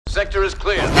Sector is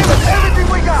clear. Give us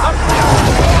everything we got!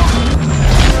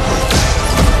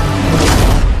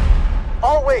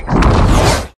 All wings!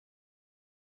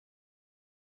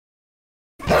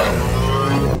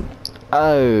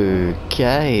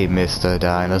 Okay, Mr.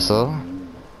 Dinosaur.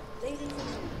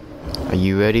 Are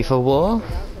you ready for war?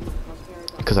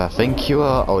 Because I think you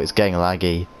are. Oh, it's getting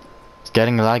laggy. It's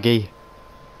getting laggy.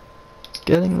 It's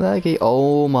getting laggy.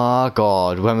 Oh my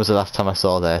god. When was the last time I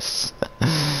saw this?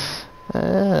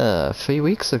 3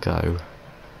 weeks ago.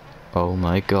 Oh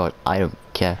my god. I don't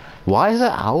care. Why is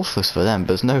there alphas for them?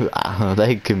 There's no.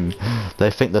 They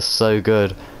think they're so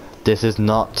good. This is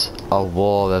not a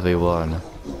war, everyone.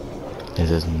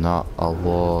 This is not a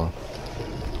war.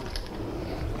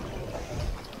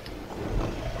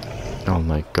 Oh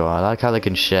my god, I like how they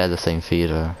can share the same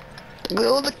feeder.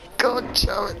 Oh the god,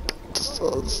 Jared.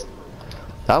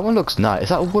 That one looks nice. Is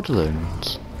that a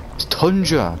woodland? It's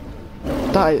tundra.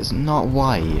 That is not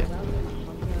white.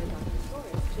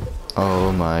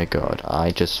 Oh my god, I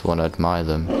just want to admire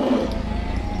them.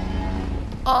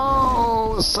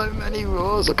 Oh, so many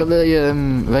roars. Look at the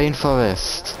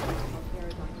rainforest.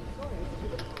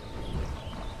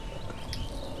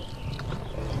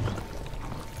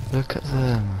 Look at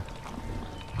them.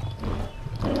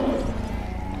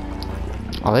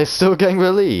 Are they still getting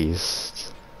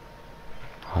released?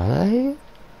 Are they?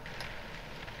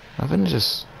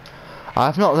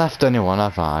 I've not left anyone,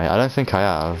 have I? I don't think I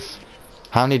have.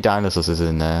 How many dinosaurs is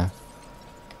in there?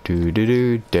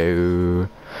 Do.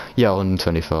 Yeah,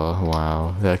 124.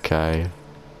 Wow. Okay.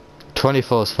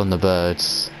 24's from the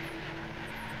birds.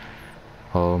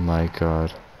 Oh my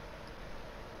god.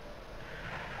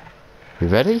 We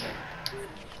ready?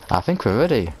 I think we're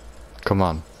ready. Come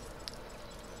on.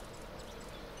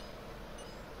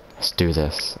 Let's do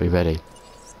this. Are we ready?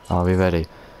 Are we ready?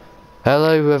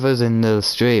 Hello whoever's in the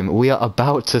stream. We are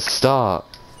about to start.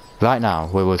 Right now.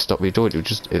 We'll stop.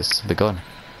 It's begun.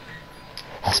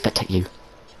 I'll spectate you.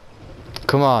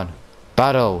 Come on.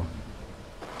 Battle.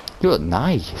 You look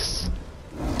nice.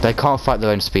 They can't fight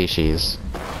their own species.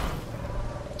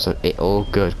 So it all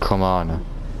good. Come on.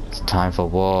 It's time for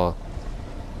war.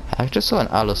 I just saw an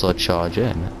Allosaur charge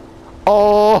in.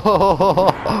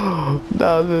 Oh!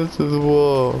 Now this is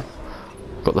war.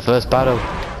 Got the first battle.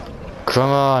 Come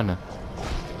on.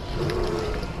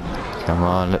 Come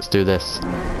on, let's do this.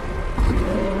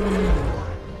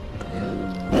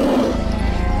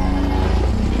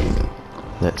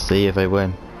 Let's see if they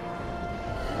win.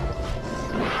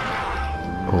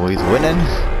 Oh, he's winning.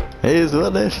 He's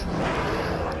winning.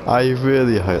 I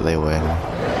really hope they win.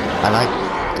 And I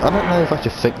don't know if I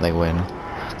should think they win.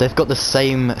 They've got the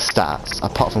same stats,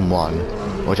 apart from one,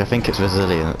 which I think it's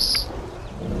resilience.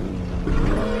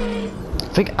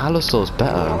 I think Allosaur's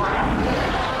better.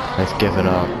 They've given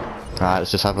up. Alright,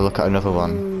 let's just have a look at another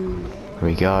one. Here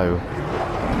we go.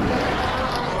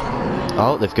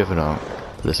 Oh, they've given up.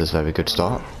 This is a very good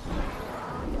start.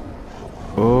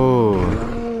 Oh.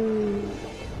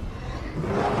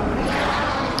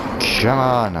 Come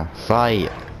on, fight.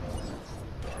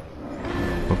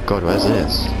 Oh god, where's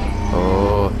this?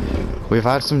 Oh, we've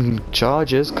had some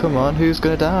charges. Come on, who's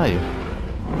gonna die?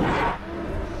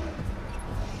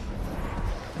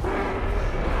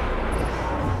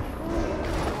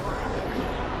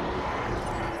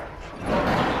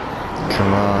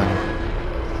 Come on.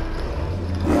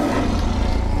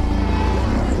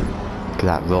 Look at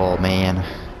that raw man.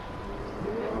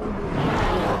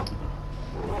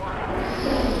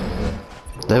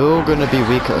 They're all gonna be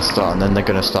weak at the start and then they're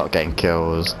gonna start getting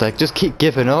kills. They just keep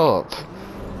giving up.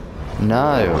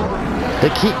 No. They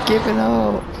keep giving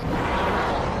up.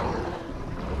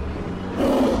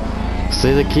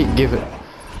 See, they keep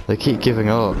giving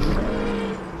up.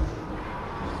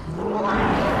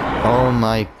 Oh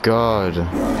my god.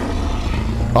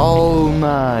 Oh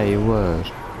my word.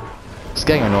 It's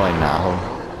getting annoying now.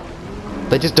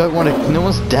 They just don't want to. No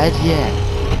one's dead yet.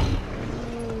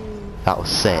 That was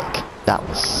sick. That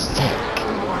was sick.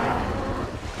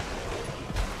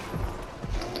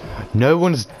 No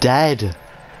one's dead.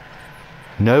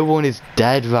 No one is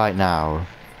dead right now.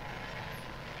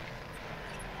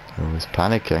 Oh, he's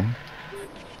panicking.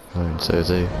 Oh, and so is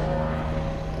he.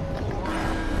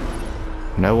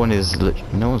 No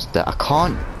one's dead. I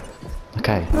can't.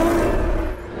 Okay.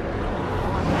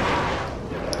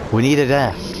 We need a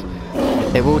death.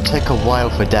 It will take a while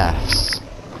for deaths.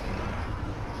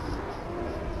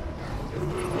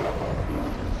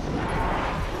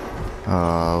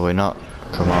 Oh, we're not.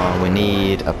 Come on, we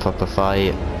need a proper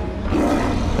fight.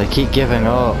 They keep giving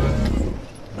up.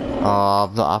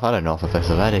 Oh, I've had enough of this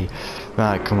already.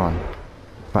 Right, come on.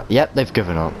 Right, yep, they've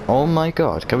given up. Oh my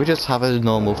god, can we just have a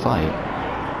normal fight?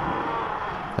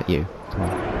 But you.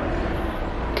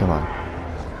 Come on.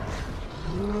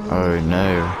 Oh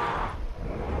no.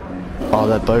 Oh,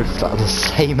 they're both at the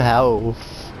same health.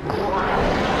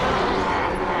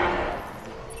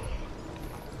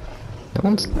 No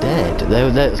one's dead.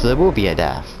 There will be a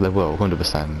death. There will,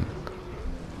 100%.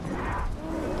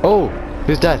 Oh!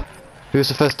 Who's dead? Who's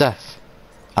the first death?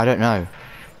 I don't know.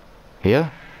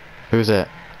 Here? Who's it?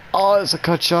 Oh, it's a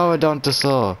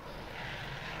Carcharodontosaur!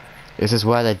 This is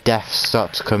where the death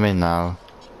starts to come in now.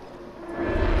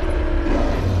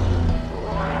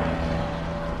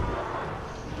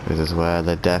 This is where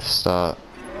the deaths start.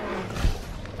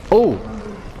 Oh!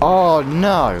 Oh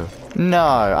no! No,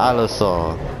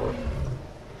 Allosaur.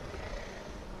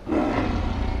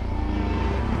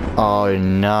 Oh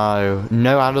no.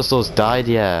 No Allosaur's died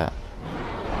yet.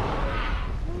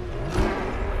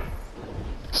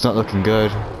 It's not looking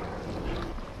good.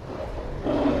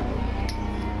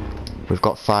 We've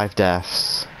got 5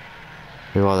 deaths.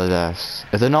 Who are the deaths?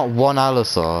 Is there not one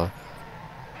Allosaur?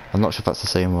 I'm not sure if that's the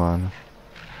same one.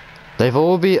 They've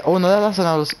all been... Oh no, that's an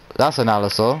Allosaur. That's an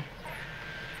Allosaur.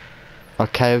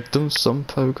 Okay, I've done some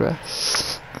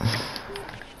progress.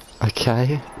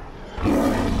 Okay.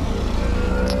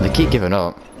 They keep giving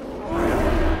up.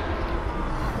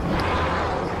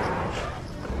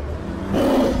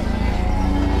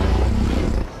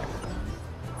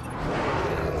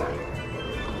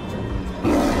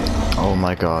 Oh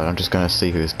my god, I'm just gonna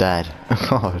see who's dead.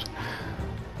 God.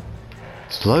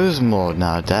 There's loads more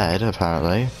now dead,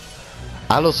 apparently.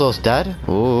 Allosaur's dead.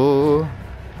 Ooh.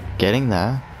 Getting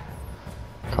there.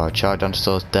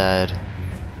 Carcharodontosaur's dead.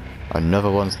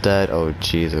 Another one's dead. Oh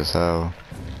Jesus, hell.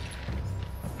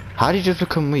 How did you just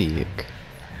become weak?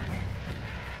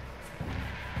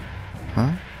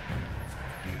 Huh?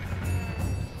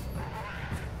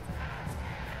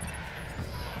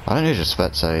 I don't need to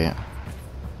spectate.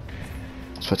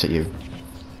 Spectate you.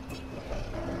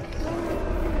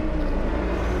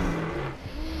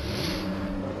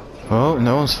 Oh,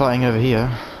 no one's fighting over here.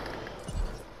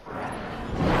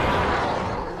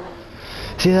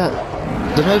 See that?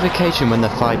 The notification when they're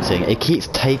fighting, it keeps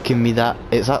taking me that...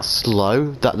 It's that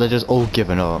slow that they're just all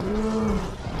giving up.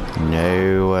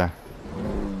 No.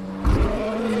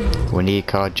 We need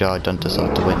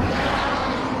Carcharodontosaur to win.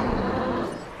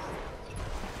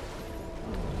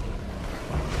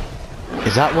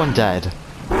 Is that one dead?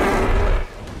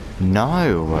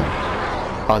 No.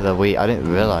 Oh, they're weak. I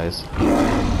didn't realise.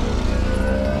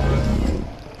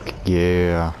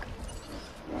 Yeah.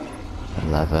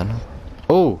 11.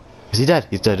 Oh! Is he dead?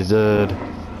 He's dead, he's dead.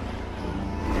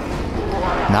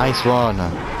 Nice one.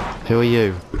 Who are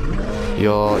you?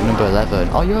 You're number 11.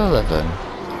 Oh, you're 11.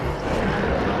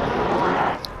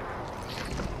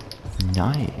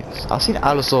 Nice. I've seen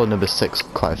Allosaur number 6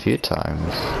 quite a few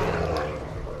times.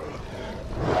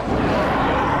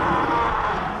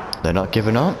 They're not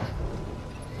giving up?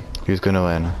 Who's gonna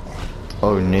win?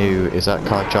 Oh no, is that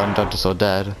Carcharodontosaur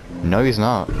dead? No, he's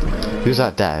not. Who's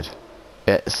that dead?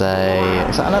 Is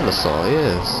that an Allosaur? He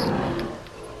is.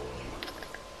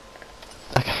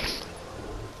 Okay.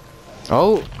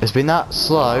 Oh, it's been that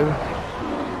slow.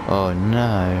 Oh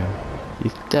no.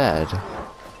 He's dead.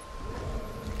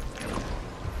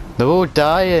 They're all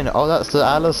dying. Oh, that's the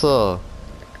Allosaur.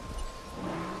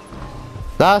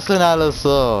 That's an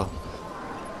Allosaur.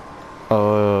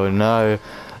 Oh no.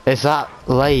 Is that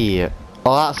late?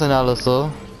 Oh, that's an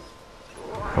Allosaur.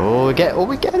 Oh,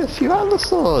 we get a few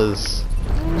Allosaurs.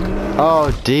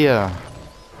 Oh dear.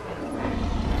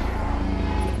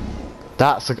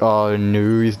 That's a... Oh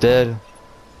no, he's dead.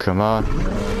 Come on.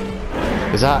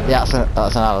 Is that... Yeah, that's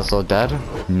an Allosaur dead.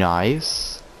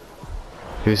 Nice.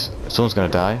 Someone's gonna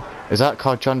die. Is that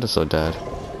Carcharodontosaur dead?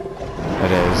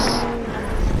 It is.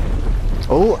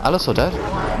 Oh, Allosaur dead.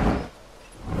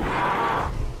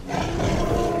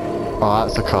 Oh,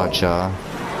 that's a Carchar.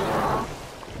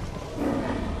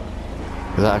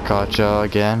 Is that a Carchar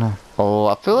again? Oh,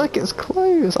 I feel like it's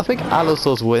close. I think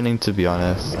Allosaur's winning, to be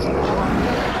honest.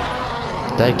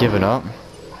 They're giving up.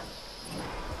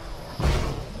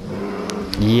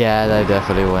 Yeah, they're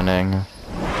definitely winning.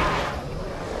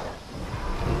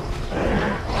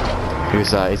 Who's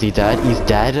that? Is he dead? He's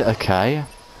dead? Okay.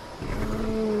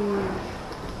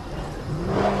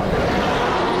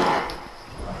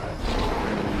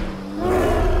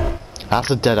 That's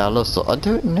a dead Allosaur. I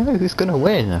don't know who's gonna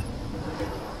win.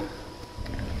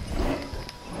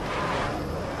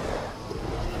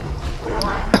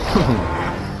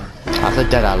 That's a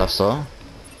dead Allosaur.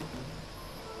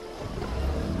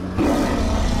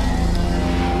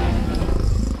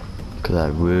 Look at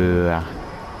that woo. Look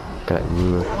at that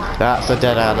woo. That's a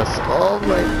dead Allosaur. Oh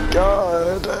my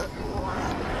god.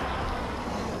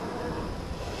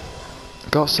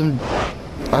 Got some...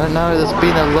 I don't know, there's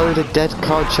been a load of dead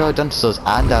Carcharodontosaurs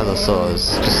and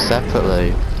Allosaurs, just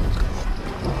separately.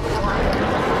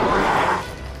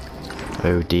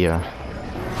 Oh dear.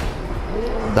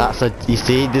 That's a... You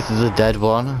see, this is a dead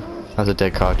one. That's a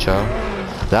dead Carchar.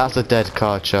 That's a dead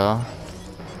Carchar.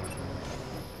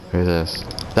 Who's this?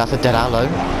 That's a dead Allo.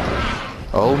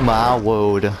 Oh my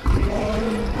word.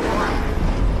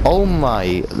 Oh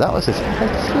my... That was his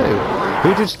head through.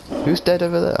 Who's dead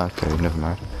over there? Okay, never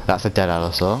mind. That's a dead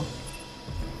Allosaur.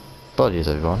 Bodies,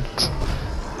 everyone.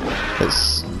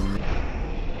 It's...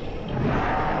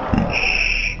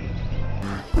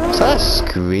 Is that a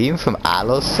scream from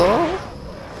Allosaur?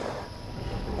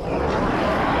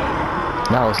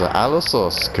 That was an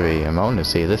Allosaur scream. I want to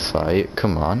see this fight.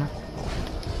 Come on.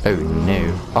 Oh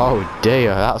no. Oh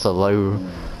dear, that's a low...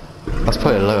 That's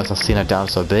probably the lowest I've seen a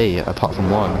dinosaur be, apart from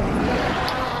one.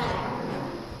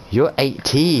 You're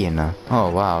 18! Oh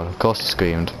wow, of course you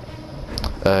screamed.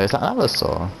 Is that an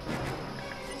Allosaur?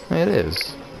 It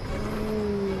is.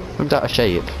 Looked out of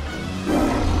shape.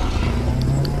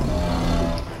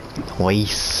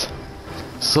 Nice.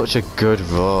 Such a good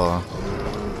roar.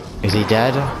 Is he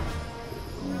dead?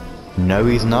 No,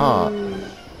 he's not.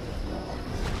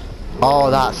 Oh,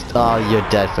 that's... Oh, you're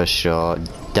dead for sure.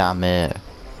 Damn it.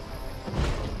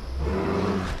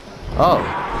 Oh.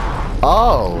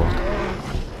 Oh.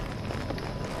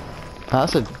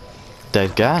 That's a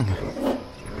dead gang.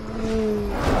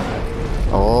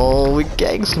 Oh, we're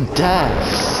getting some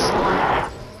deaths.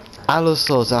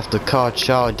 Allosaur's after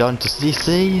Carcharodontosaurus. You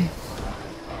see?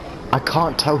 I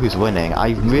can't tell who's winning.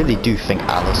 I really do think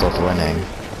Allosaur's winning.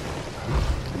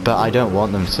 But I don't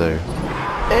want them to.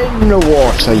 In the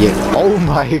water, you... Oh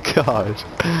my god.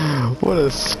 What a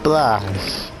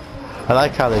splash. I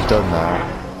like how they've done that.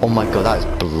 Oh my god, that is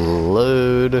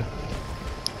blood.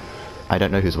 I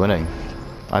don't know who's winning.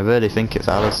 I really think it's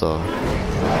Allosaur.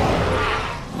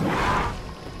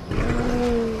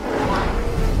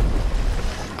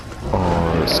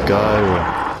 Oh, let's go.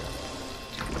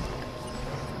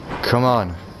 Come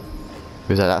on.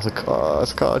 Who's that? That's a car.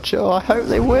 That's a Carchar. I hope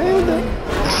they win.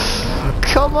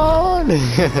 Come on.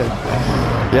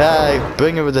 Yeah,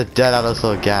 bring it with the dead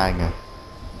Allosaur gang.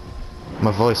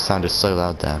 My voice sounded so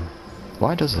loud then.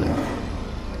 Why does it?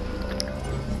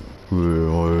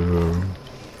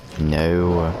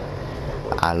 No.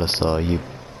 Allosaur, you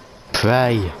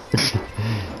prey.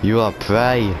 You are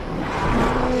prey.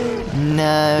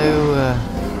 No.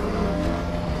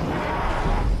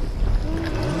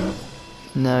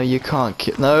 No, you can't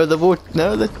kill. No,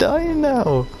 they're dying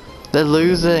now. They're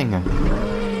losing.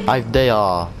 They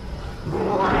are.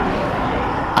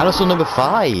 Allosaur number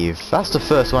 5. That's the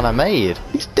first one I made.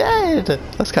 He's dead.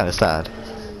 That's kind of sad.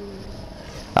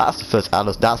 That's the first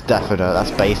Allosaur. That's definite.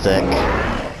 That's basic.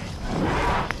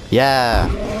 Yeah.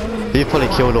 You probably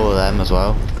killed all of them as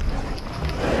well.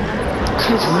 Look at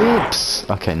his ribs.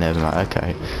 Okay, never mind.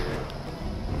 Okay.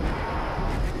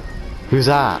 Who's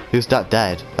that? Who's that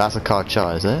dead? That's a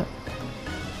Carchar, is it?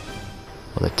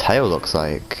 Well, the tail looks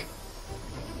like...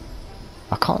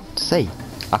 I can't see.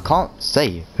 I can't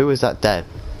see. Who is that dead?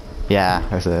 Yeah,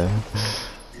 there's a...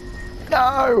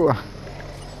 No!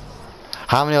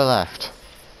 How many are left?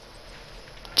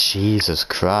 Jesus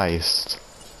Christ.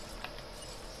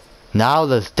 Now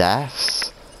there's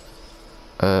deaths.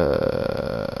 It's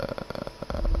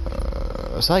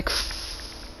like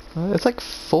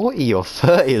 40 or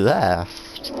 30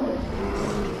 left.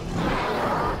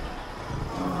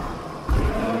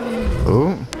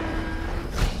 Oh.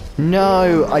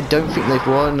 No, I don't think they've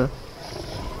won.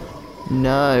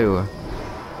 No.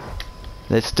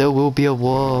 There still will be a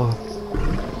war.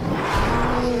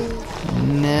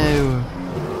 No.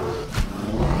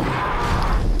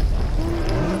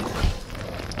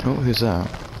 Oh, who's that?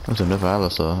 That's another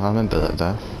Allosaur. I remember that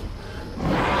death.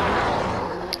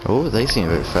 Oh, they seem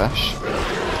a bit fresh.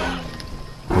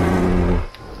 Ooh.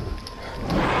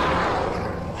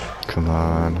 Come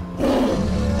on.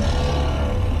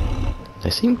 They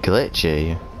seem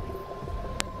glitchy.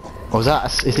 Or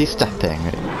is he stepping?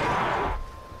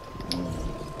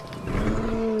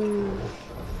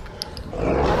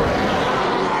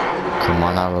 Come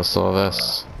on,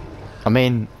 Allosaurus. I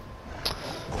mean,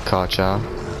 Carchar.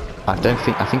 I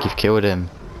think you've killed him.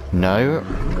 No.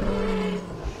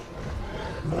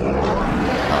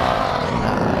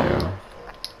 No.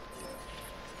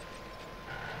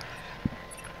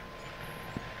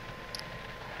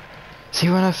 See,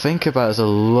 when I think about it, there's a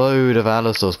load of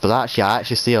Allosaurs, but actually I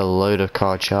actually see a load of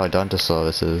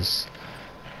Carcharodontosaurus.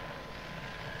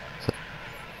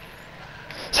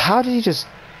 So how did he just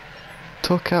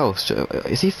took out?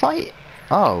 Is he fight?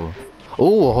 Oh.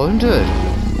 Oh, 100.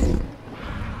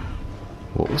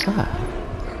 What was that?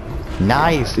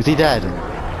 Nice! Is he dead?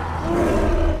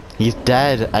 He's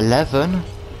dead. 11?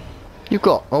 You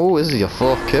got... Oh, this is your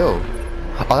 4th kill.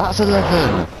 Oh, that's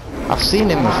 11. I've seen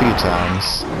him a few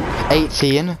times.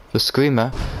 18, the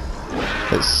Screamer.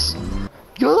 It's...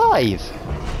 You're alive!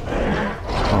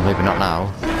 Oh, maybe not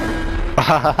now.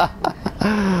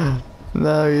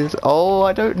 No, he's... Oh,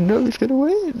 I don't know who's gonna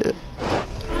win.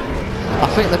 I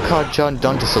think the card John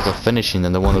Dontisors are finishing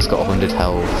than the one that's got 100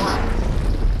 health.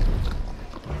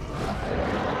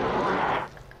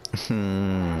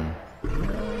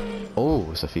 Oh,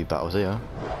 there's a few battles here.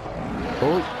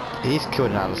 Oh, he's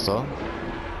killed an Allosaur.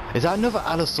 Is that another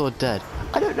Allosaur dead?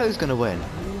 I don't know who's gonna win.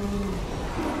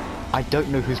 I don't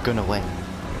know who's gonna win.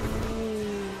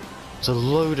 It's a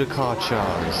load of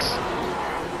Karchars.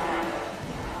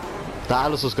 The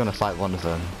Allosaur's gonna fight one of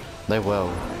them. They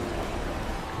will.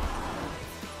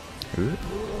 Ooh.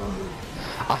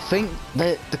 I think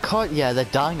the card, yeah, they're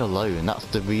dying alone. That's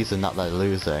the reason that they're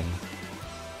losing.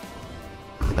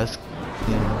 Let's,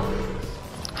 yeah.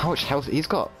 How much health? He's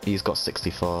got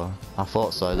 64. I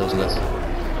thought so. There was less.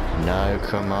 No,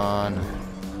 come on.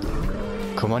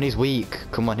 Come on, he's weak.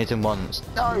 Come on, hit him once.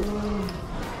 No.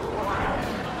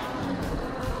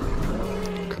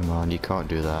 Come on, you can't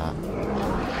do that.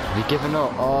 Have you given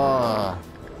up? Oh.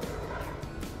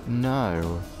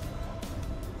 No.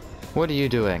 What are you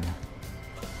doing?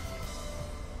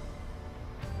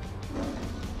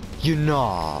 You're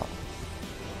not.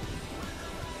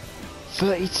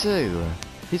 32.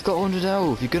 He's got 100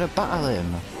 health. You're gonna battle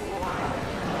him.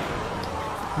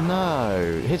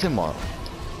 No. Hit him what?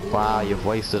 Wow, you've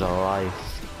wasted a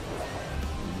life.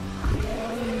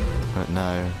 But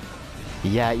no.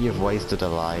 Yeah, you've wasted a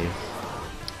life.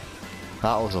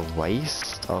 That was a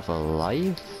waste of a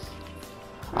life?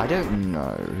 I don't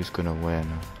know who's gonna win.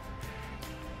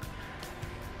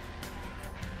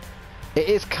 It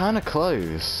is kinda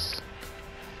close.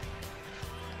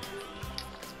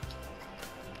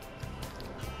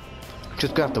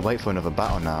 Just gonna have to wait for another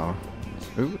battle now.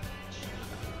 Ooh.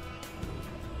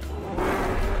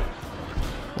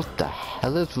 What the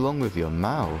hell is wrong with your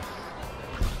mouth?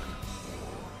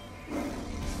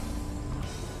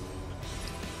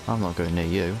 I'm not going near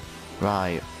you.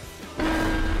 Right.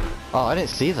 Oh, I didn't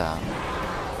see that.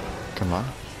 Come on.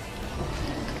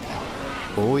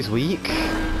 Always weak.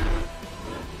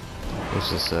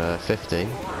 This is 50.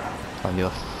 And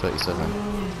you're 37.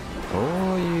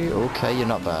 Oh, you okay? You're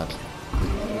not bad.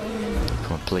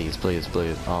 Come on, please, please,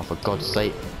 please. Oh, for God's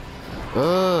sake.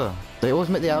 Ugh! They always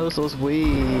make the Allosaurs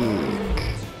weak.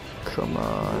 Come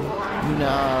on.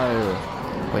 No.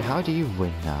 Wait, how do you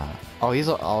win that? Oh, he's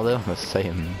they're on the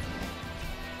same.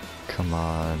 Come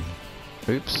on.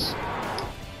 Oops.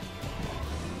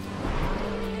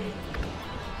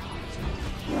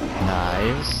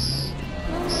 Nice.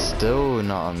 Still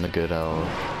not on the good health.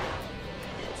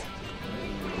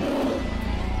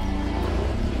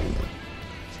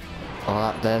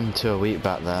 Oh, them two are weak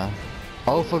back there.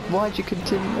 Oh, fuck, why'd you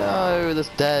continue? No, that's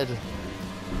dead.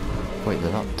 Wait,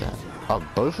 they're not dead. Oh,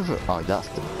 both of them? Oh, that's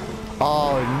the...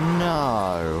 Oh,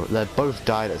 no. They both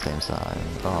died at the same time.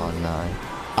 Oh, no.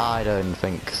 I don't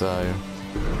think so.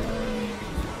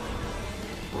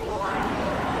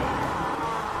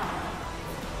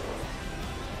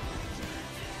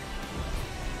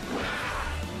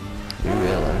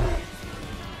 Really?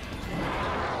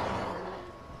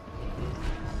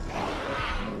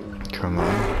 Come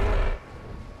on.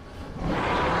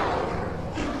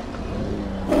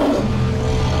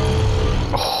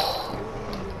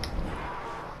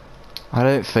 I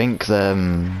don't think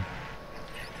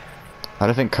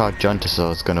Card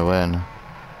Juntosaur is gonna win.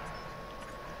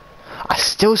 I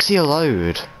still see a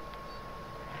load.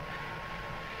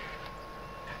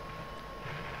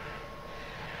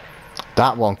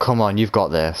 That one, come on, you've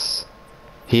got this.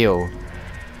 Heal.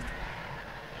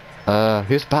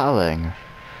 Who's battling?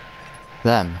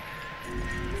 Them.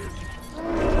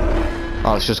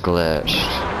 Oh, it's just glitched.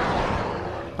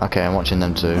 Okay, I'm watching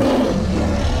them too.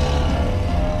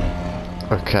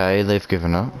 Okay, they've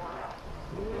given up.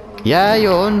 Yeah,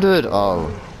 you're 100!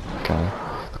 Oh, okay.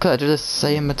 Look at that, do the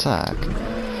same attack.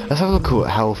 Let's have a look at what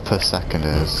health per second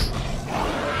is.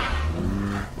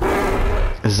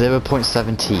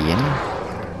 0.17?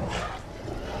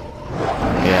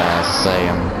 Yeah, it's the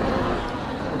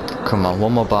same. Come on,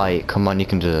 one more bite. Come on, you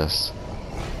can do this.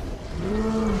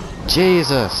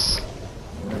 Jesus!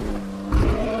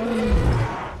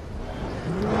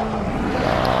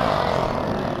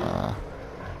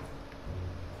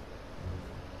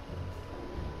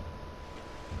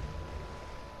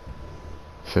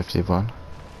 51.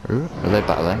 Ooh, are they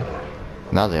battling?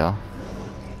 Now they are.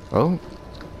 Oh.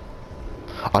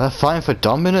 Oh, they're fighting for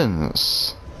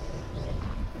dominance.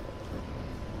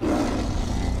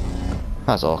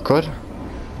 That's awkward.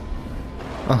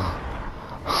 Oh.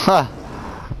 Ha!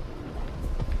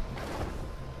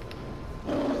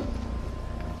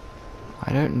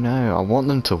 I don't know. I want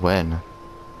them to win.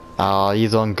 Ah,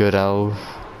 he's on good elf.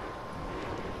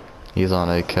 He's on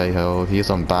okay elf. He's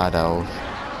on bad elf.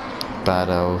 Bad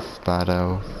elf. Bad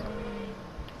elf.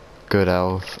 Good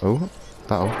elf. Oh,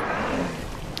 battle.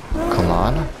 Come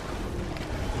on.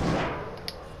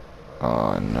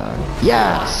 Oh no.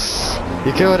 Yes!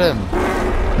 You killed him!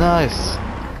 Nice!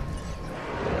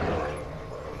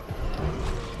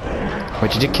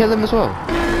 Wait, did you kill him as well?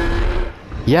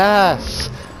 Yes!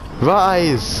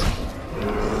 Rise!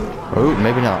 Oh,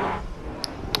 maybe not.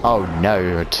 Oh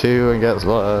no, 2 against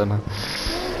 1.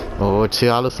 Oh, 2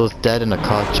 Allosaur's dead and a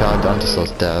card charge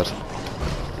Dinosaur's dead.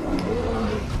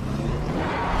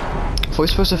 I thought we were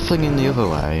supposed to fling in the other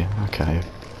way. Okay.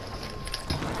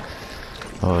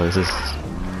 Oh, is this...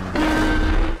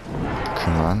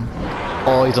 Come on.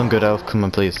 Oh, he's on good health. Come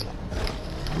on, please.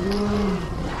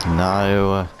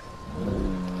 No.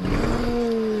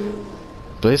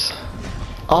 Please.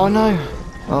 Oh no.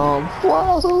 Oh,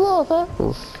 wow, that's a lot of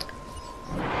health.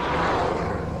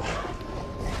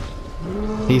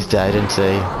 He's dead, isn't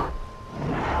he?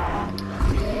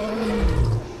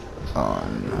 Oh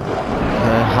no.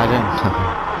 I don't...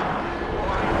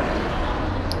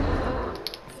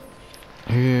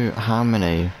 How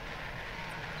many?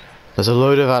 There's a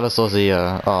load of Allosaurs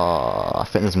here. Oh, I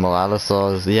think there's more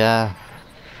Allosaurs. Yeah.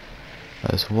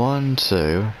 There's 1,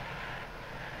 2.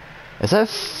 Is there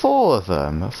 4 of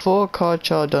them? 4 card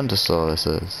charged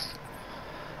Duntosauruses.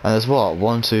 And there's what?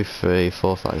 1, 2, 3,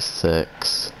 4, 5,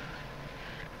 6,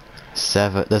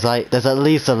 7. There's at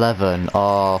least 11.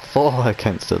 Oh, 4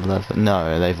 against 11.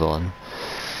 No, they've won.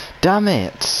 Damn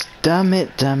it! Damn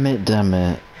it! Damn it! Damn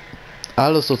it!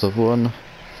 Allosaurs have won.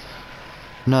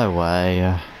 No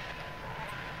way.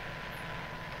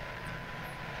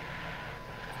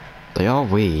 They are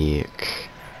weak.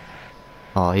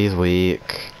 Oh, he's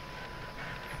weak.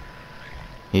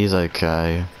 He's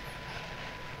okay.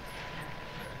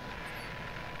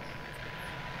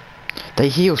 They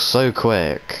heal so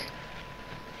quick.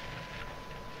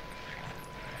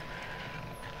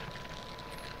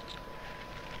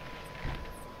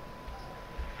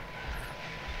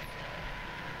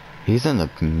 He's in the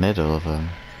middle of them.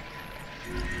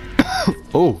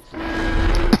 Oh!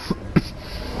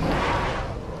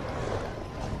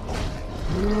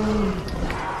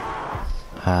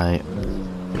 Hi.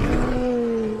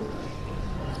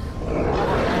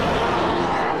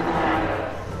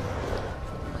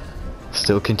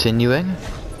 Still continuing?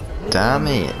 Damn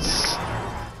it!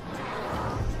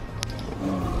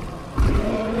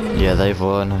 Yeah, they've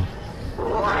won.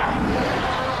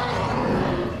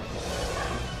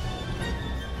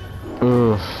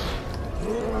 Ooh.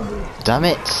 Damn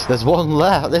it! There's 1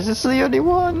 left! This is the only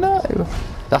one! No!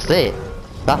 That's it!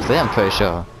 That's it, I'm pretty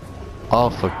sure.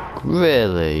 Oh, for...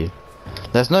 Really?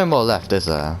 There's no more left, is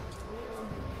there?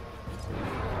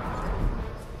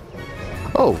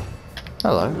 Oh!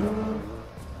 Hello.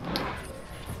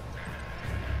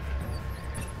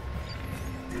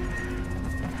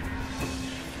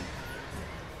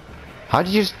 How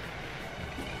did you...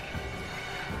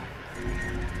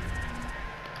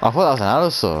 I thought that was an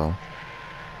Allosaur.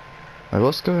 Wait,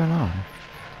 what's going on?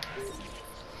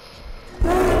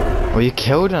 Well, you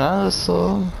killed an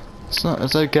Allosaur?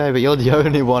 It's okay, but you're the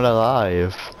only one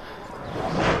alive.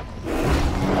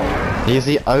 He's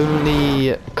the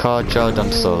only card charged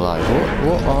Duntosauur alive.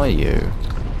 What are you?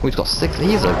 Oh, he's got 6.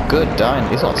 He's a good dino.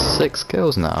 He's got 6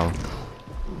 kills now.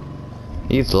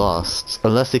 He's lost.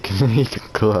 Unless he can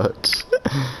clutch.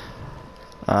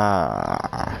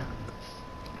 Ah.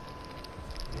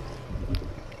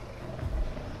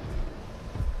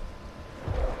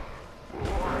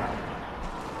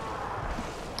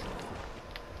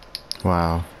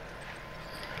 Wow.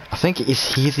 I think,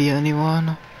 is he the only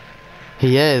one?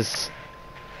 He is.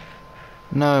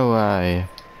 No way.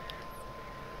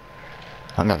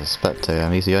 I'm gonna spectate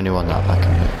him. He's the only one that I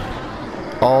can hit.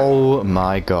 Oh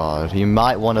my god. You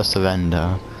might want to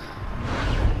surrender.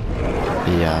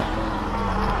 Yeah.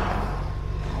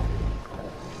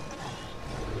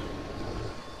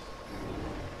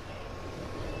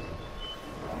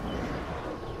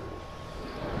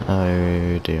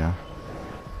 Oh dear.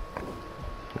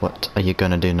 What are you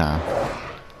gonna do now?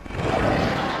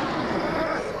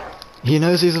 He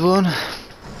knows he's won.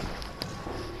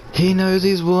 He knows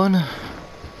he's won.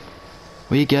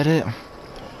 We get it.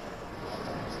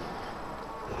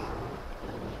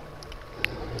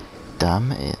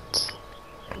 Damn it.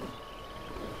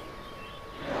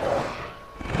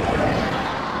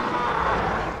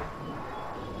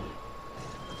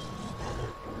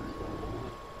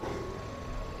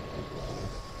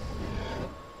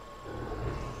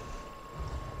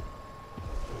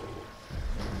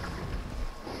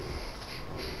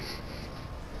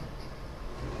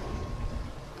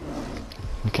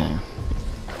 Okay.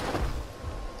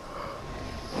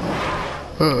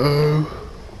 Uh-oh.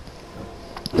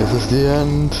 Is this the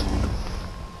end?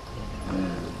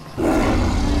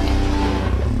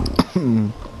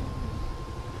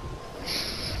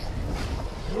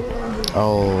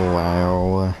 Oh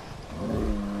wow.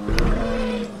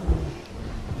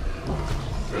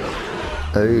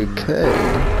 Okay.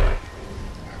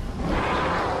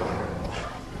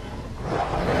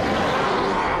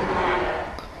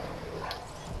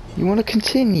 You want to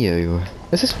continue?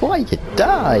 Is this why you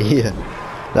die?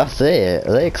 That's it.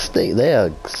 They extinct. They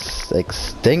are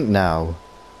extinct now.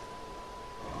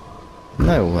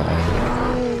 No way.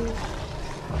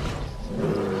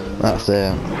 That's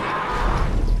it.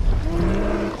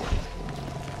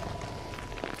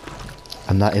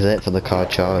 And that is it for the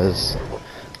Carchars.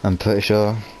 I'm pretty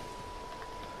sure.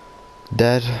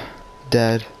 Dead.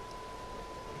 Dead.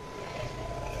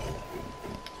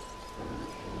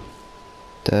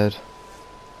 Dead.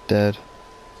 Dead.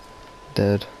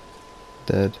 Dead.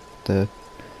 Dead. Dead.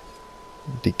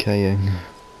 Decaying.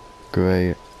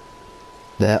 Great.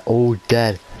 They're all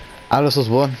dead. Allosaur's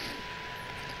won.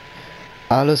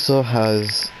 Allosaur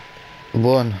has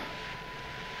won.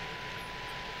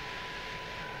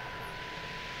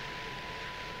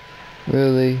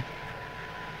 Really?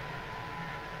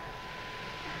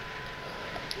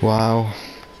 Wow.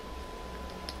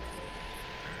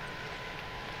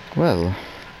 Well,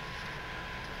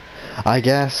 I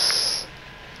guess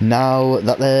now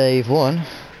that they've won,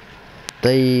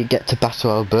 they get to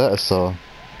battle Albertosaur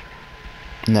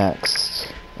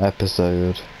next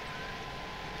episode.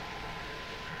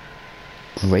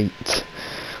 Great.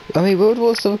 I mean, World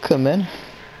War still coming,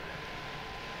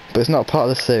 but it's not part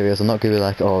of the series. I'm not going to be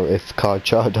like, oh, if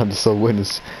Carchar Dinosaur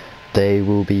wins, they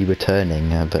will be returning.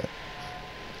 But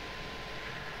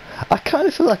I kind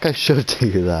of feel like I should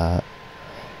do that.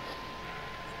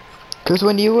 Because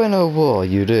when you win a war,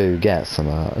 you do get some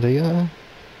art, do you?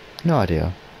 No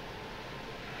idea.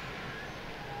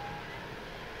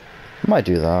 Might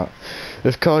do that.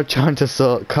 If Carchar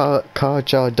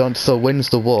Dinosaur wins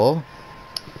the war,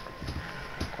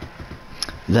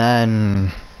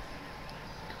 then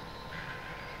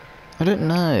I don't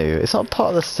know. It's not part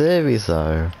of the series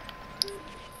though.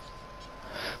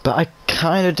 But I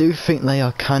kind of do think they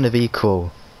are kind of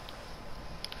equal.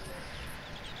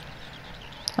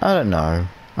 I don't know.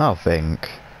 I'll think.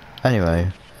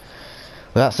 Anyway.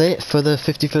 Well, that's it for the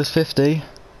 50 vs 50.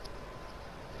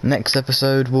 Next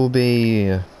episode will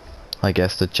be, I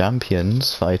guess, the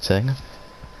champions fighting.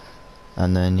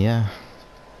 And then, yeah.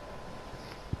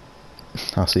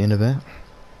 I'll see you in a bit.